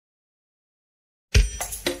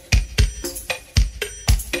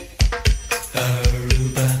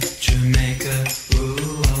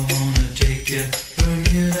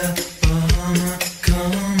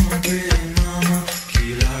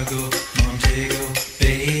Diego,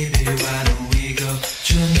 baby, why don't we go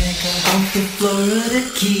Jamaica off the Florida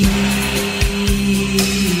Keys?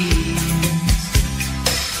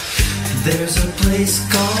 There's a place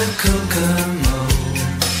called Kokomo.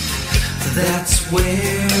 That's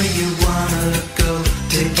where you wanna go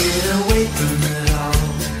to get away from it all.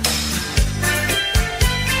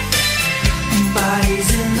 Bodies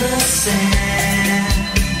in the sand,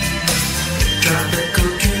 tropical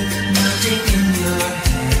drink melting in your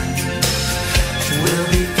hand. We'll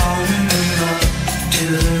be falling in love to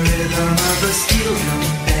the rhythm of a steel drum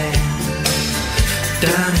band.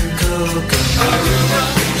 Down in Kokomo, Aruba,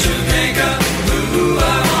 Jamaica, ooh,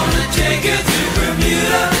 I wanna take you to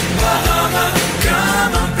Bermuda, Bahama,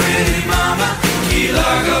 come on pretty mama, Key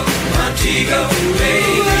Largo, Montego,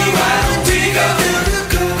 baby, why don't we go down to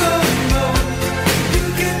Kokomo? You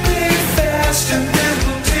can pay fast and then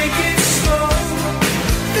we'll take it slow.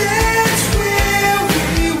 That's where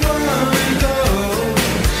we wanna go.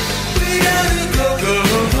 We gotta go,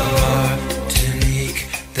 Martinique,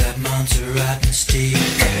 that Montserrat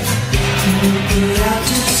mystique. We'll put out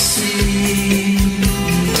to sea,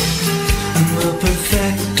 and we'll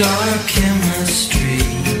perfect our chemistry.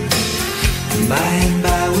 By and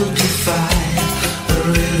by we'll defy a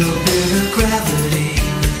little bit of gravity.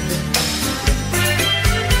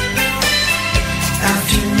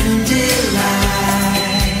 Afternoon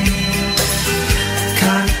delight,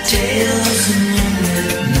 cocktails and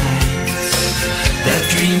moonlit nights. That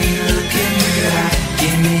dreamy look in your eye,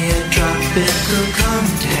 give me a tropical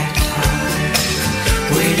contact high.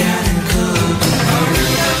 Way down in Kokomo,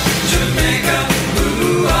 Jamaica,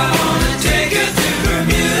 ooh, I wanna take you to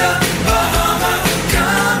Bermuda, Bahama,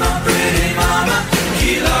 come on pretty mama,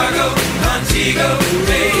 Key Largo, Montego,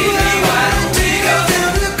 baby, why don't we go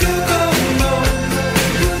down to Kokomo?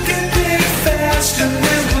 You can pay fast and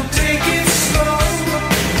then we'll take it slow.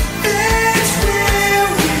 That's where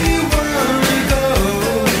we wanna go.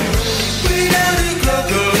 We gotta go.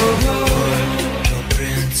 Oh,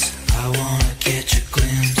 Prince, I wanna catch a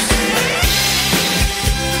glimpse.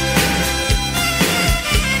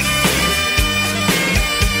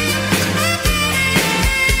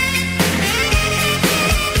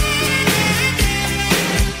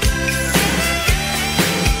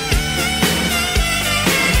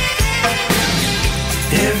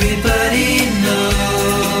 Everybody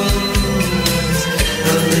knows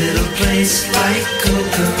a little place like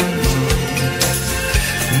Kokomo.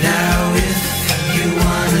 Now if you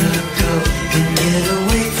wanna go and get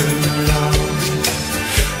away from it all,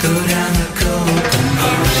 go down to Kokomo.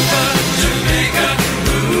 Aruba, Jamaica,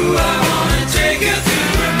 ooh, I wanna take you to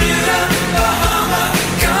Bermuda, Bahama,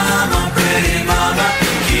 come on pretty mama,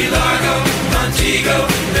 Key Largo, Montego,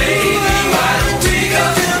 baby, why don't we go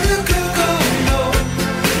down to Kokomo?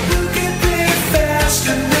 You can pay fast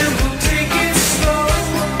and then we'll take it slow.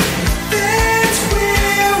 That's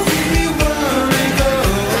where we wanna go.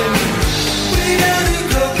 We gotta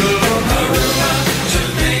go. Aruba,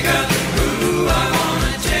 Jamaica, ooh, I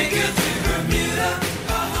wanna take you to Bermuda,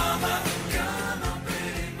 Bahama, come on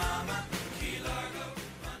pretty mama, Key Largo.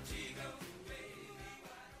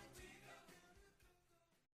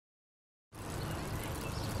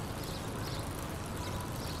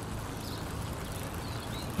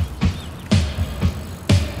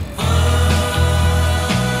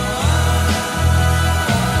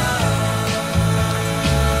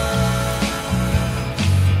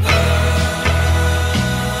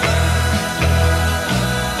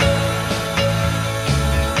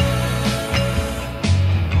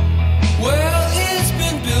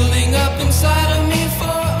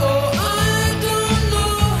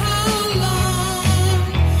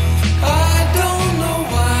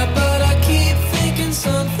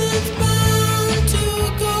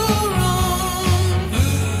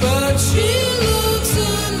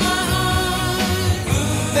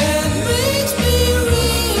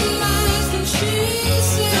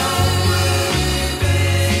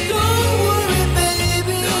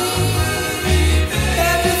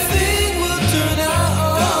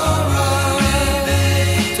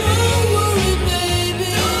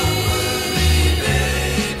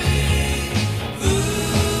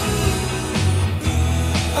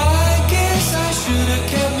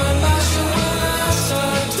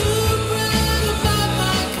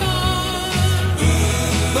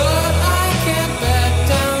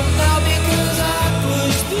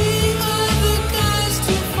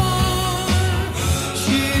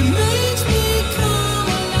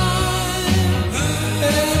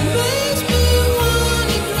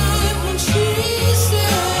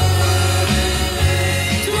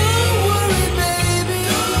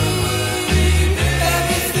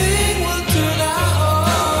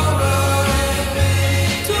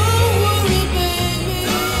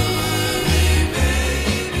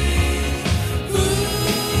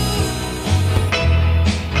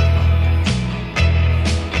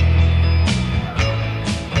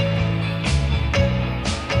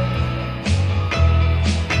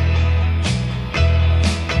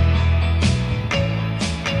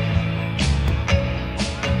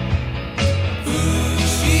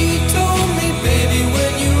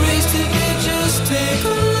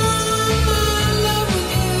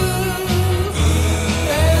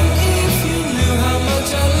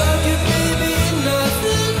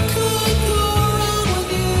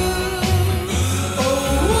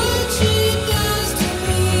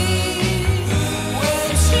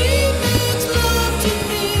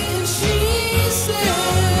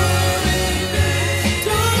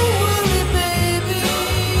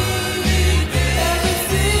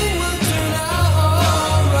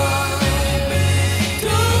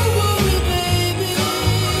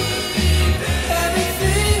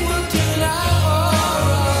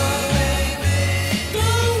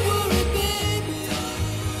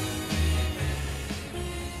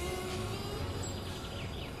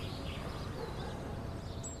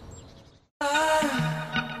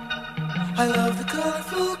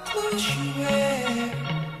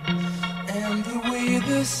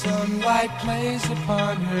 the sunlight plays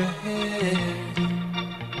upon her head.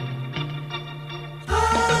 I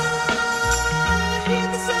hear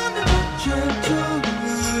the sound of a gentle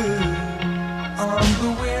wind on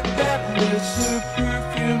the wind that lifts her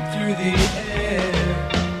perfume through the air.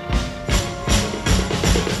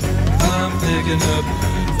 I'm picking up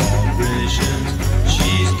good vibrations.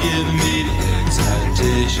 She's giving me the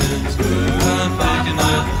excitations. I'm picking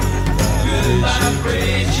up good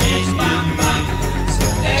vibrations. She's giving me the excitations.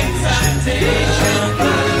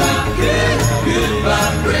 Good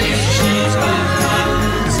vibrations. She's giving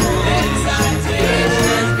me the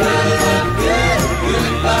excitations.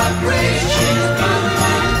 Good vibrations. She's giving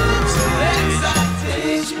me the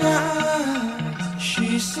excitations.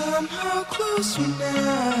 She's somehow closer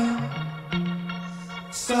now.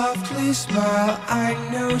 Softly smile, I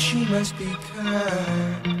know she must be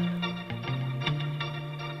kind.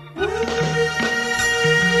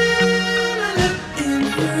 In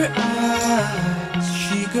her eyes,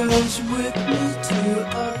 she goes with me to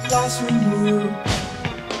a blossom room.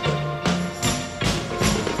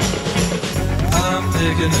 I'm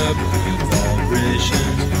picking up good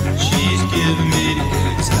vibrations. She's giving me the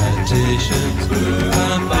excitations.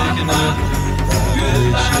 I'm picking up good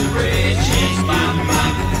vibrations. She's giving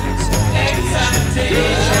me the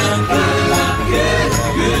excitations.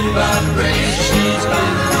 Good vibrations. She's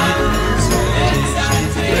giving me the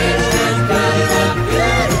excitations.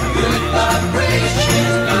 Good vibrations.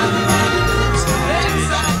 She's giving me the excitations.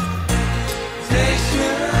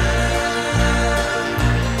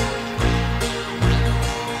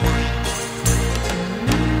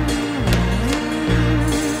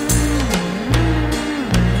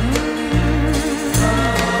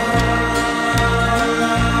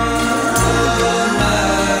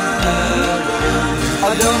 I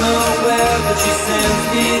don't know where, but she sends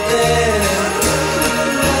me there.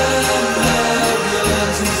 My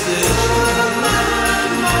sensation,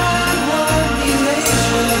 my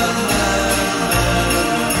elation.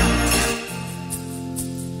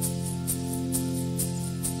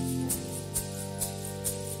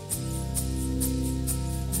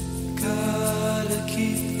 Gotta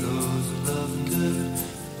keep those loving good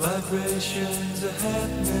vibrations are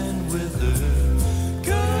happening with her.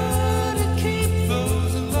 Gotta keep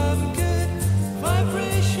those loving good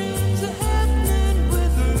vibrations are happening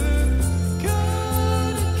with her.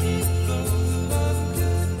 Gotta keep those loving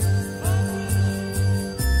good vibrations.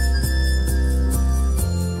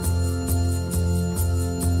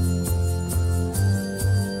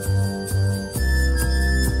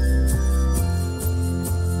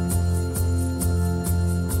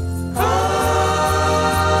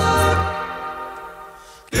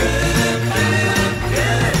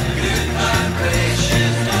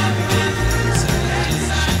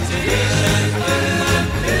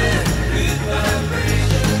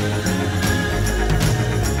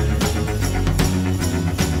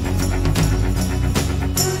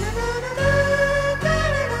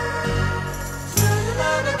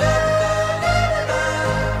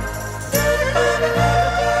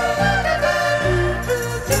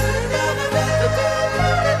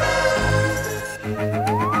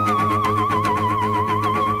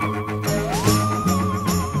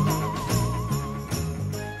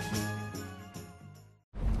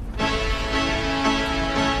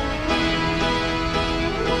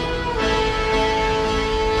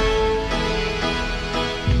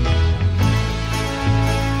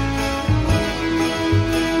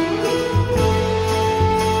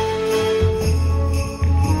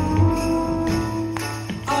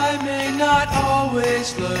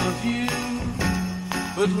 Love you,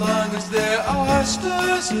 but long as there are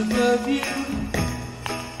stars above you,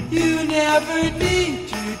 you never need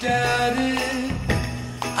to doubt it.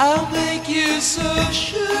 I'll make you so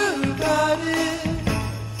sure about it.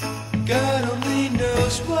 God only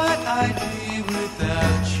knows what I'd be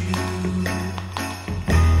without you.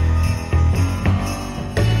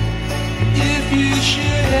 If you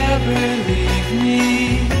should ever leave me,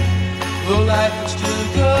 though life would still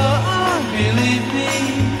go on, believe me,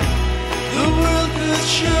 the world could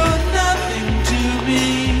show nothing to me.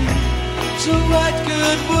 So what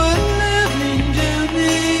good would living do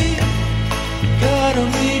me? God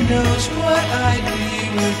only knows what I'd be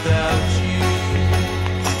without you.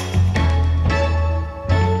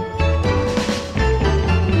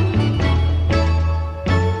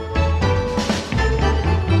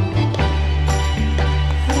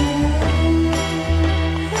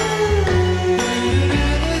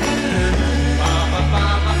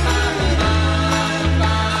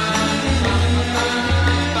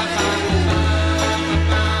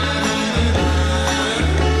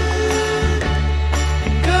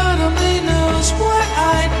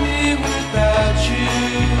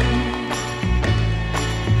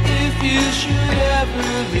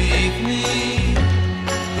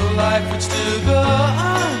 life would still go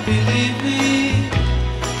on, believe me.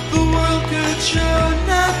 The world could show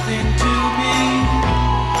nothing to me.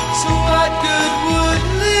 So what good would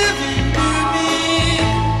living do me?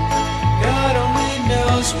 God only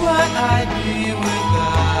knows what I'd be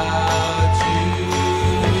without you.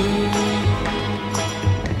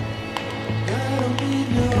 God only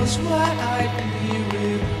knows what I'd be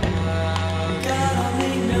without. God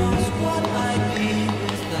only knows what I'd be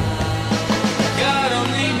without. God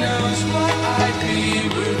only knows what I'd be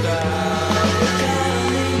without.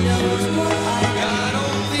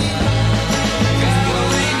 God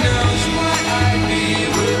only knows what I'd be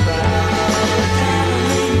without.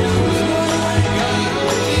 God only knows what I'd be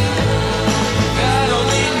without. God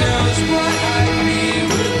only knows what I'd be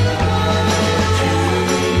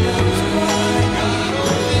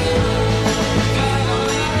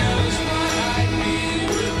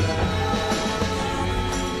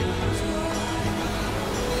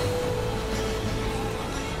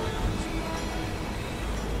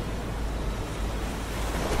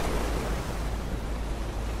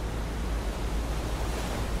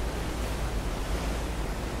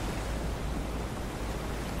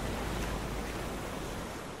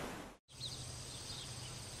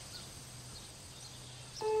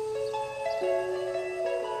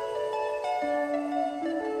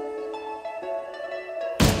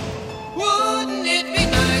Wouldn't it be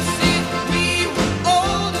nice if we were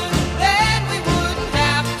older, then we wouldn't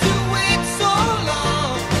have to wait so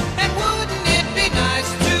long? And wouldn't it be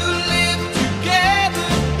nice to live together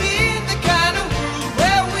in the kind of world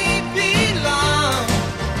where we belong?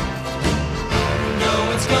 No,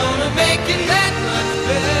 it's gonna make it that much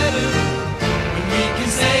better when we can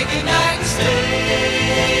say goodnight and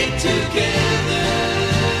stay together.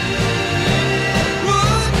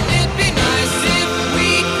 Wouldn't it be nice if we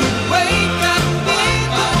could wake up in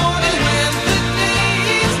the morning when the day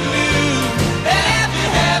is new, after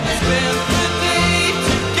having spent the day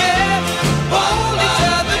together, hold each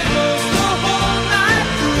other close the whole night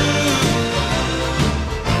through?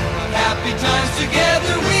 Happy times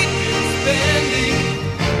together we've been spending.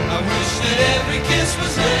 I wish that every kiss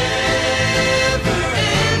was never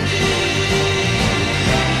ending.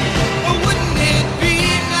 Oh, wouldn't it be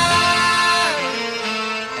nice?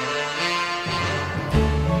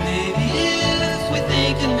 Maybe if we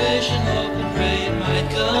think and wish and hope and pray it might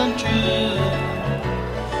come true.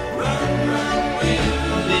 Run, run, will.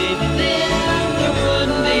 Maybe then there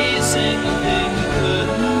wouldn't be a single thing we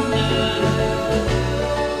couldn't do.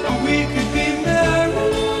 We could be married,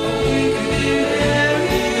 we could be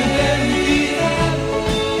married, and then we'd be happy,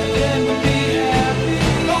 and then we'd be happy.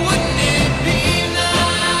 Oh, wouldn't it be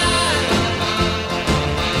nice?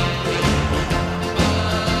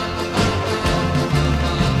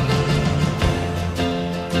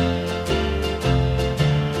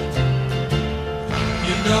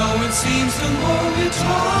 You know, it seems the more we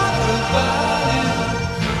talk about it,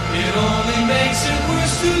 it only makes it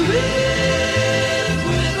worse to live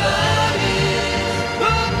without it.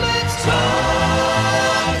 But let's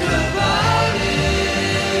talk about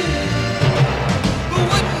it. But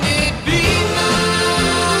wouldn't it be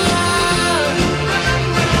nice?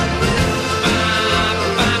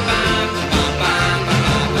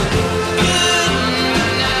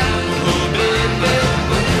 Good night, oh baby.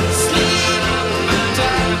 Sleep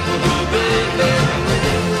tight, oh baby.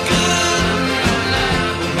 Good night,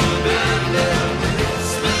 oh baby.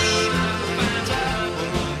 Sleep tight,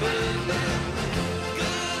 oh baby.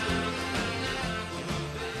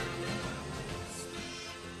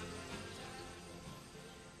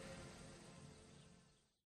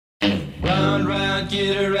 Round, round,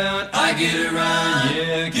 get around, I get around,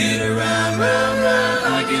 yeah, get around, round, round,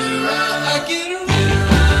 I get around, I get around. Get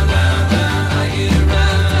around, round, round, I get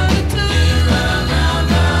around. Get around, round,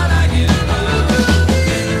 round, I get around.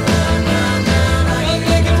 Get around, round, round, I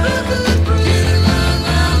get around. Get around,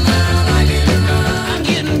 round, round, I get around. I'm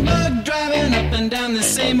getting bugged driving up and down the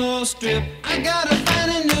same old strip. I gotta find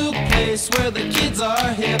a new place where the kids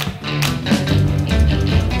are hip.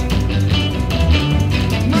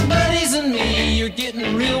 My buddies and me, you're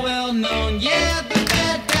getting real well known. Yeah, the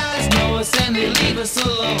bad guys know us and they leave us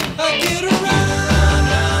alone. I get around, round,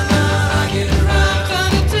 round, I get around.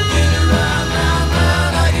 Get around, round,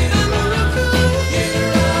 round, I get around. Get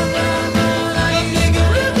around, round, round, I get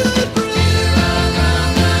around. Get around,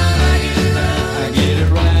 round, round, I get around. I get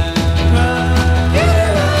around. Get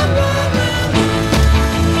around, round, round.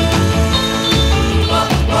 Wah,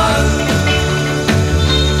 wah,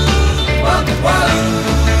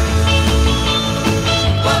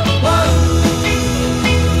 wah.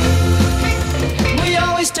 We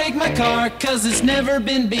always take my car 'cause it's never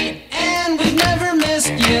been beat, and we've never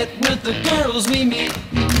missed yet with with the girls we meet.